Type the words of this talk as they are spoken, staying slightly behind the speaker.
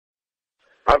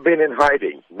I've been in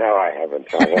hiding. No, I haven't.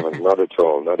 Not at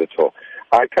all. Not at all.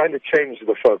 I kind of changed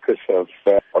the focus of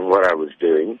what I was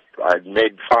doing. I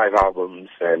made 5 albums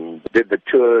and did the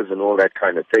tours and all that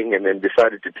kind of thing, and then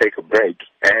decided to take a break.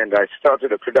 And I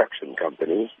started a production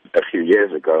company a few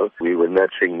years ago. We were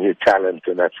nurturing new talent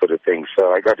and that sort of thing,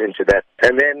 so I got into that.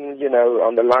 And then,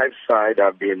 on the live side,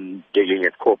 I've been gigging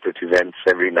at corporate events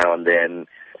every now and then,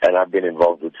 and I've been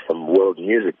involved with some world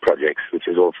music projects, which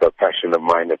is also a passion of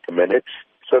mine at the minute.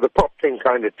 So the pop thing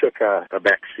kind of took a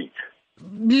back seat.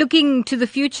 Looking to the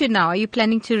future now, are you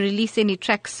planning to release any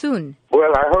tracks soon?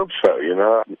 Well, I hope so,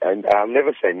 and I'll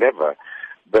never say never,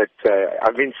 but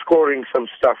I've been scoring some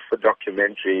stuff for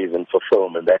documentaries and for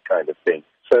film and that kind of thing.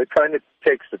 So it kind of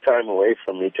takes the time away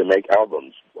from me to make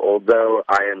albums, although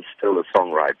I am still a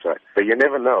songwriter. But you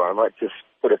never know, I might just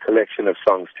put a collection of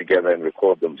songs together and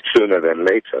record them sooner than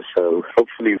later. So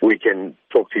hopefully we can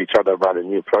talk to each other about a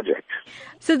new project.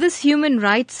 So this Human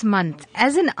Rights Month,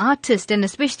 as an artist and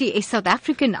especially a South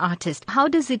African artist, how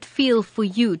does it feel for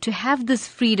you to have this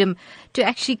freedom to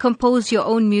actually compose your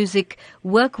own music,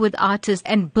 work with artists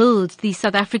and build the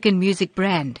South African music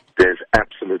brand? There's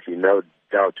absolutely no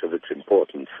doubt of its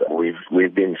importance. We've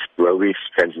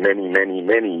spent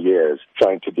many years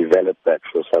trying to develop that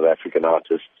for South African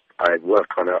artists. I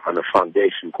work on a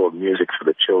foundation called Music for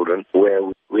the Children, where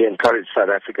we encourage South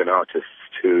African artists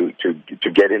to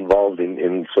get involved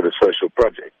in sort of social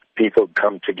projects. People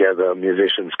come together,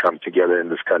 musicians come together in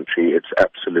this country. It's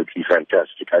absolutely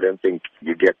fantastic. I don't think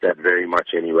you get that very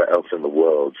much anywhere else in the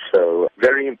world. So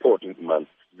very important month,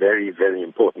 very, very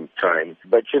important time.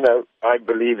 But, I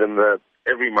believe in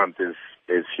every month is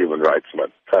Human Rights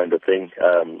Month kind of thing.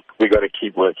 We got to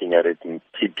keep working at it and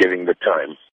keep giving the time.